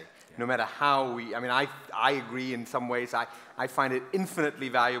today. No matter how I agree in some ways. I find it infinitely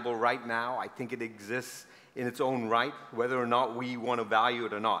valuable right now. I think it exists in its own right, whether or not we want to value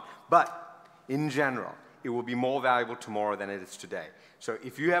it or not. But in general, it will be more valuable tomorrow than it is today. So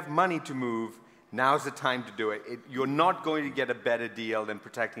if you have money to move, now's the time to do it. You're not going to get a better deal than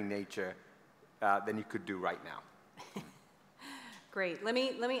protecting nature than you could do right now. Great. Let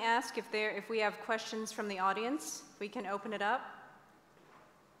me ask if we have questions from the audience. We can open it up.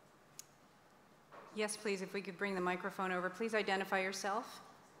 Yes, please. If we could bring the microphone over, please identify yourself.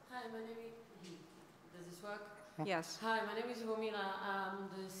 Hi, my name is. Does this work? Yes. Hi, my name is Romina. I'm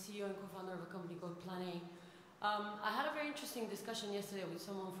the CEO and co-founder of a company called Plan A. I had a very interesting discussion yesterday with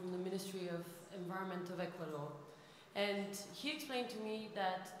someone from the Ministry of Environment of Ecuador, And he explained to me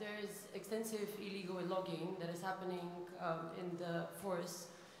that there is extensive illegal logging that is happening in the forest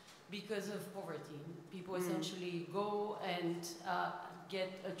because of poverty. People essentially go and get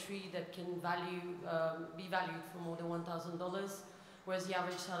a tree that can be valued for more than $1,000, whereas the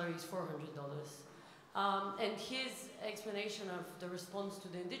average salary is $400. And his explanation of the response to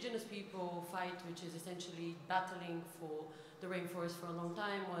the indigenous people fight, which is essentially battling for the rainforest for a long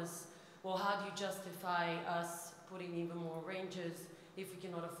time, was, well, how do you justify us putting even more rangers if we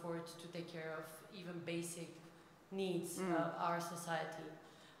cannot afford to take care of even basic needs of our society?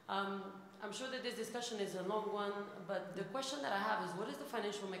 I'm sure that this discussion is a long one, but the question that I have is, what is the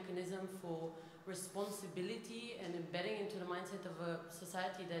financial mechanism for responsibility and embedding into the mindset of a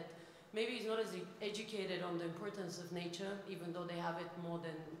society that maybe is not as educated on the importance of nature, even though they have it more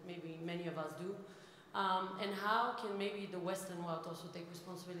than maybe many of us do? And how can maybe the Western world also take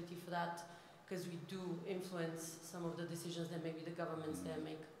responsibility for that, because we do influence some of the decisions that maybe the governments there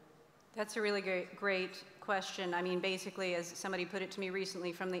make? That's a really great question. I mean, basically, as somebody put it to me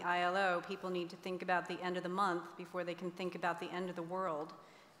recently from the ILO, people need to think about the end of the month before they can think about the end of the world.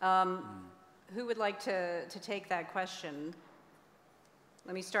 Who would like to take that question?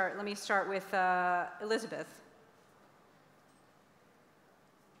 Let me start with Elizabeth.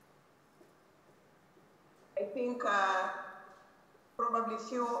 I think probably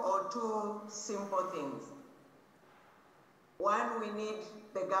few or two simple things. One, we need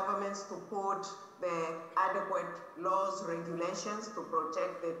the governments to put the adequate laws, regulations to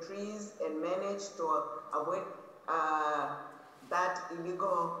protect the trees and manage to avoid that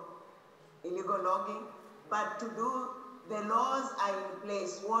illegal logging. But to do, the laws are in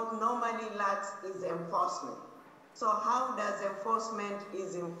place. What normally lacks is enforcement. So how does enforcement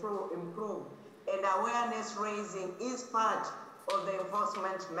is improved? And awareness raising is part of the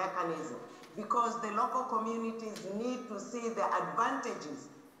enforcement mechanism, because the local communities need to see the advantages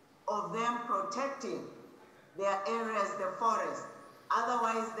of them protecting their areas, the forest.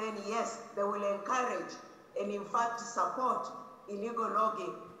 Otherwise, then yes, they will encourage and in fact support illegal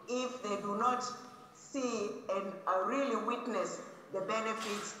logging if they do not see and really witness the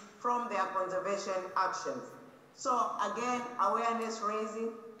benefits from their conservation actions. So again, awareness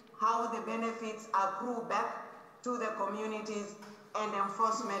raising, how the benefits accrue back to the communities, and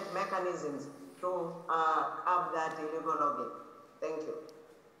enforcement mechanisms to up that illegal logging. Thank you.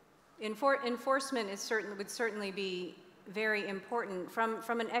 Enforcement would certainly be very important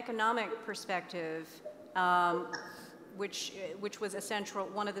from an economic perspective, which was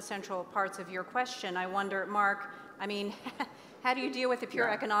one of the central parts of your question. I wonder, Mark, I mean, how do you deal with the pure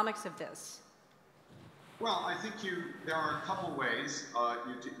economics of this? Well, I think there are a couple ways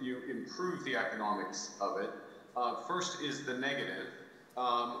you improve the economics of it. First is the negative,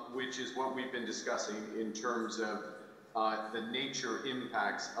 which is what we've been discussing in terms of the nature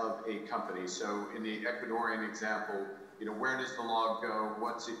impacts of a company. So in the Ecuadorian example, where does the log go?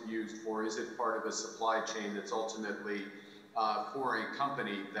 What's it used for? Is it part of a supply chain that's ultimately for a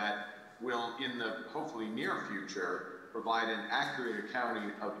company that will, in the hopefully near future, provide an accurate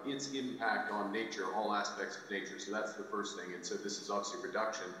accounting of its impact on nature, all aspects of nature. So that's the first thing. And so this is obviously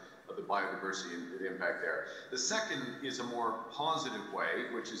reduction of the biodiversity and the impact there. The second is a more positive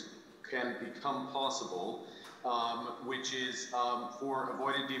way, which can become possible, which is for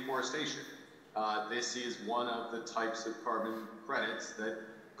avoided deforestation. This is one of the types of carbon credits that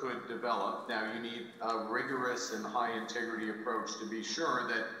could develop. Now you need a rigorous and high integrity approach to be sure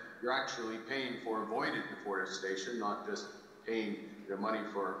that you're actually paying for avoided deforestation, not just paying money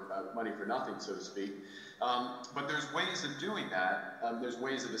for nothing, so to speak. But there's ways of doing that. There's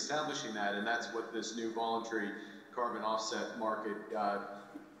ways of establishing that, and that's what this new voluntary carbon offset market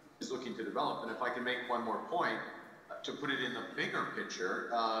is looking to develop. And if I can make one more point, to put it in the bigger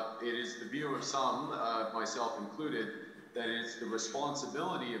picture, it is the view of some, myself included, that it's the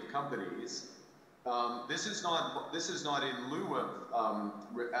responsibility of companies. This is not in lieu of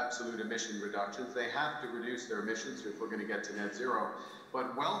absolute emission reductions. They have to reduce their emissions if we're going to get to net zero.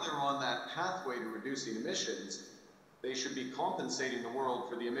 But while they're on that pathway to reducing emissions, they should be compensating the world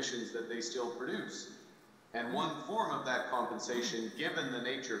for the emissions that they still produce. And one form of that compensation, given the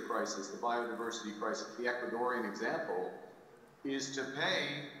nature crisis, the biodiversity crisis, the Ecuadorian example, is to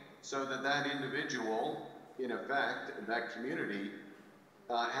pay so that that individual, in effect, that community,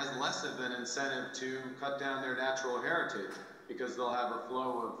 has less of an incentive to cut down their natural heritage because they'll have a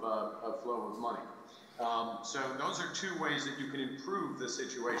flow of money. So those are two ways that you can improve the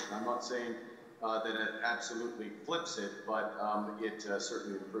situation. I'm not saying that it absolutely flips it, but it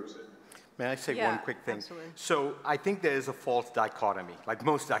certainly improves it. May I say one quick thing? Absolutely. So I think there is a false dichotomy, like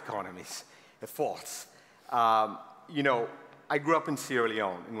most dichotomies, false. you know, I grew up in Sierra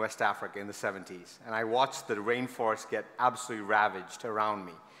Leone in West Africa in the 70s, and I watched the rainforest get absolutely ravaged around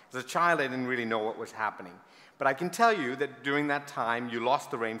me. As a child, I didn't really know what was happening. But I can tell you that during that time, you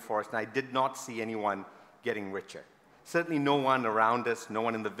lost the rainforest, and I did not see anyone getting richer. Certainly no one around us, no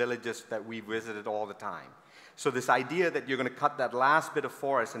one in the villages that we visited all the time. So this idea that you're going to cut that last bit of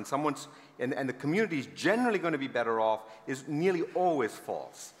forest and the community is generally going to be better off is nearly always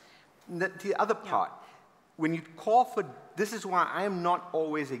false. The other part, when you call for, this is why I am not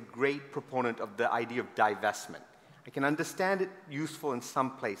always a great proponent of the idea of divestment. I can understand it useful in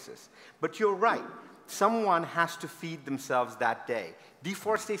some places, but you're right. Someone has to feed themselves that day.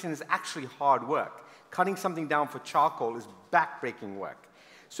 Deforestation is actually hard work. Cutting something down for charcoal is backbreaking work.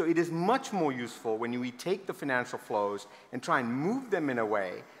 So it is much more useful when we take the financial flows and try and move them in a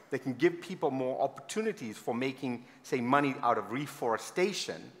way that can give people more opportunities for making, say, money out of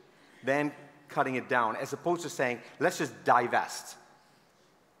reforestation than cutting it down, as opposed to saying, let's just divest.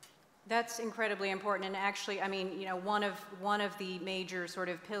 That's incredibly important, and actually, I mean, you know, one of the major sort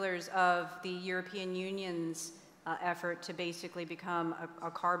of pillars of the European Union's effort to basically become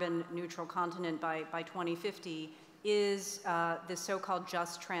a carbon neutral continent by 2050 is the so-called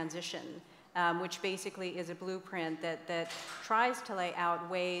just transition, which basically is a blueprint that tries to lay out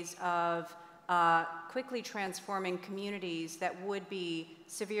ways of quickly transforming communities that would be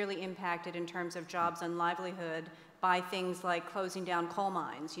severely impacted in terms of jobs and livelihood by things like closing down coal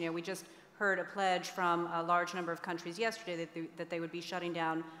mines. You know, we just heard a pledge from a large number of countries yesterday that they would be shutting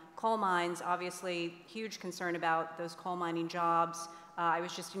down coal mines. Obviously, huge concern about those coal mining jobs. I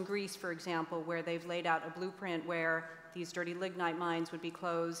was just in Greece, for example, where they've laid out a blueprint where these dirty lignite mines would be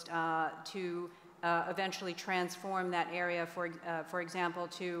closed to eventually transform that area, for example,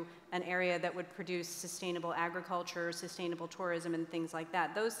 to an area that would produce sustainable agriculture, sustainable tourism, and things like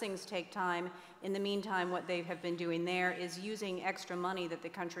that. Those things take time. In the meantime, what they have been doing there is using extra money that the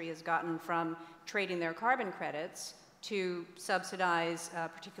country has gotten from trading their carbon credits to subsidize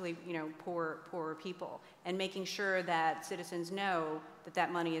particularly, you know, poorer people, and making sure that citizens know that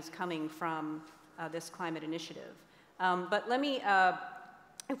that money is coming from this climate initiative. But let me,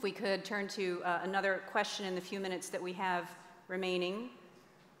 if we could, turn to another question in the few minutes that we have remaining.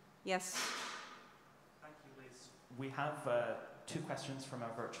 Yes? Thank you, Liz. We have 2 questions from our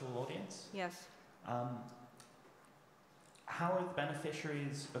virtual audience. Yes. How are the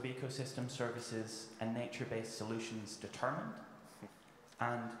beneficiaries of ecosystem services and nature-based solutions determined?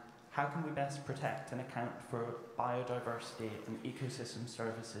 And how can we best protect and account for biodiversity and ecosystem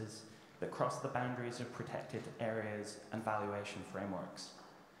services that cross the boundaries of protected areas and valuation frameworks?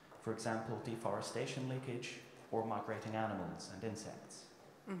 For example, deforestation leakage or migrating animals and insects.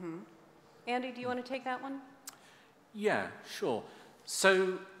 Mm-hmm. Andy, do you want to take that one? Yeah, sure.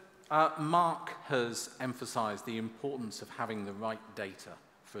 So Mark has emphasized the importance of having the right data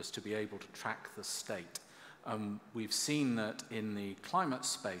for us to be able to track the state. We've seen that in the climate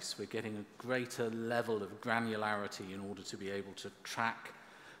space, we're getting a greater level of granularity in order to be able to track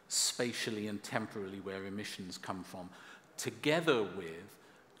spatially and temporally where emissions come from, together with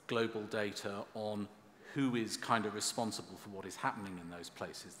global data on who is kind of responsible for what is happening in those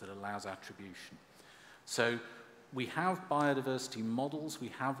places that allows attribution. So we have biodiversity models,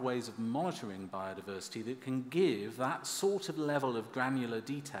 we have ways of monitoring biodiversity that can give that sort of level of granular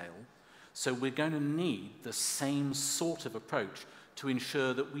detail. So we're going to need the same sort of approach to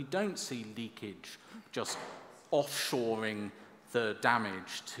ensure that we don't see leakage, just offshoring the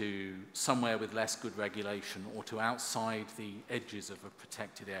damage to somewhere with less good regulation or to outside the edges of a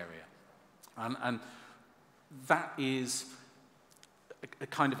protected area. And that is a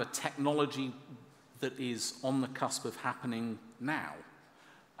kind of a technology that is on the cusp of happening now.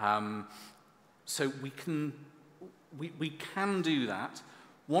 So we can do that.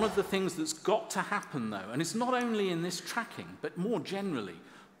 One of the things that's got to happen, though, and it's not only in this tracking, but more generally,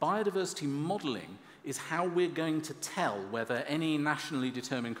 biodiversity modeling is how we're going to tell whether any nationally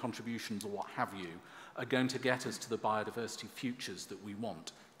determined contributions or what have you are going to get us to the biodiversity futures that we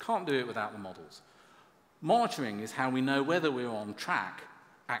want. Can't do it without the models. Monitoring is how we know whether we're on track,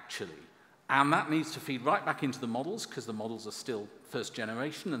 actually. And that needs to feed right back into the models, because the models are still first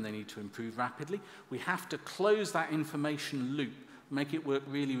generation and they need to improve rapidly. We have to close that information loop, make it work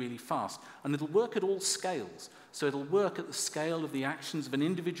really, really fast. And it'll work at all scales. So it'll work at the scale of the actions of an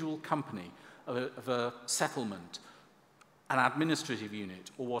individual company, of a settlement, an administrative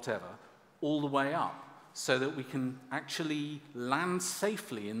unit, or whatever, all the way up, so that we can actually land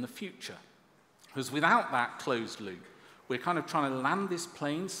safely in the future. Because without that closed loop, we're kind of trying to land this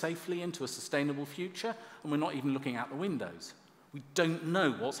plane safely into a sustainable future, and we're not even looking out the windows. We don't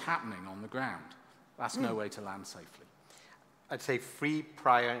know what's happening on the ground. That's no way to land safely. I'd say free,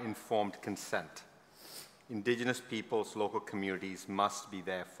 prior, informed consent. Indigenous peoples, local communities must be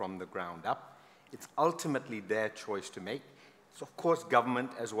there from the ground up. It's ultimately their choice to make. So of course,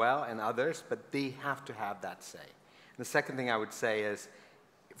 government as well and others, but they have to have that say. And the second thing I would say is,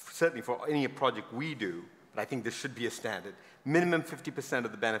 certainly for any project we do, but I think this should be a standard, minimum 50%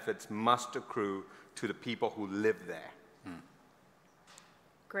 of the benefits must accrue to the people who live there.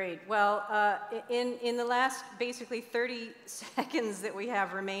 Great. Well, in the last basically 30 seconds that we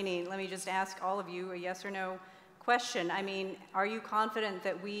have remaining, let me just ask all of you a yes or no question. I mean, are you confident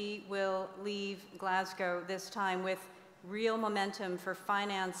that we will leave Glasgow this time with real momentum for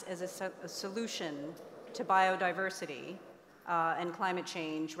finance as a solution to biodiversity and climate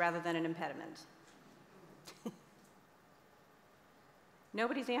change rather than an impediment?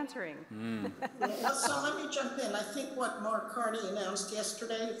 Nobody's answering. So let me jump in. I think what Mark Carney announced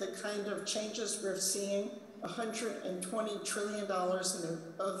yesterday, the kind of changes we're seeing, $120 trillion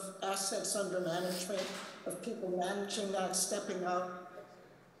of assets under management, of people managing that, stepping up,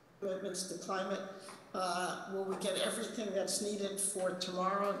 commitments to climate. Will we get everything that's needed for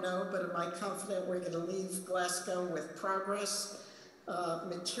tomorrow? No, but am I confident we're going to leave Glasgow with progress,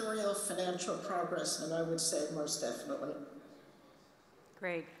 material, financial progress, and I would say most definitely.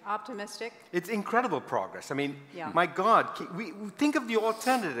 Great. Optimistic? It's incredible progress. I mean, yeah. My God, we think of the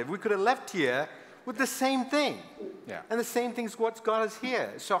alternative. We could have left here with the same thing. Yeah. And the same thing's what's got us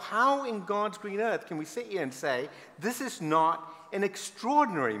here. So how in God's green earth can we sit here and say, this is not an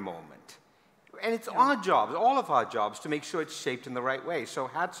extraordinary moment? And it's our jobs, all of our jobs, to make sure it's shaped in the right way. So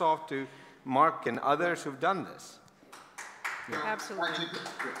hats off to Mark and others who've done this. Yeah. Absolutely.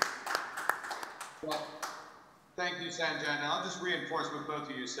 Well, thank you, Sanjayan. And I'll just reinforce what both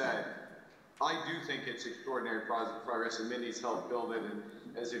of you said. I do think it's extraordinary progress, and Mindy's helped build it, and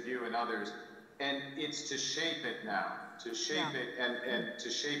as have you and others. And it's to shape it now, to shape it, and to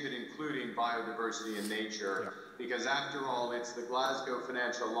shape it including biodiversity and nature, because after all, it's the Glasgow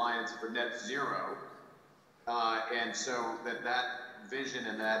Financial Alliance for Net Zero, and so that vision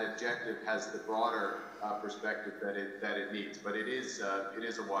and that objective has the broader perspective that it needs. But it is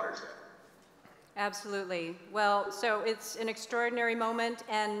a watershed. Absolutely. Well, so it's an extraordinary moment,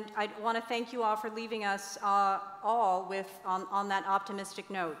 and I want to thank you all for leaving us all on that optimistic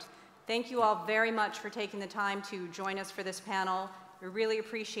note. Thank you all very much for taking the time to join us for this panel. We really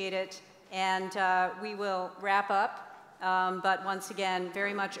appreciate it, and we will wrap up. But once again,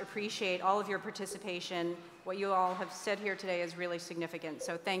 very much appreciate all of your participation. What you all have said here today is really significant,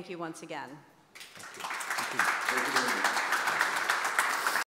 so thank you once again. Thank you. Thank you very much.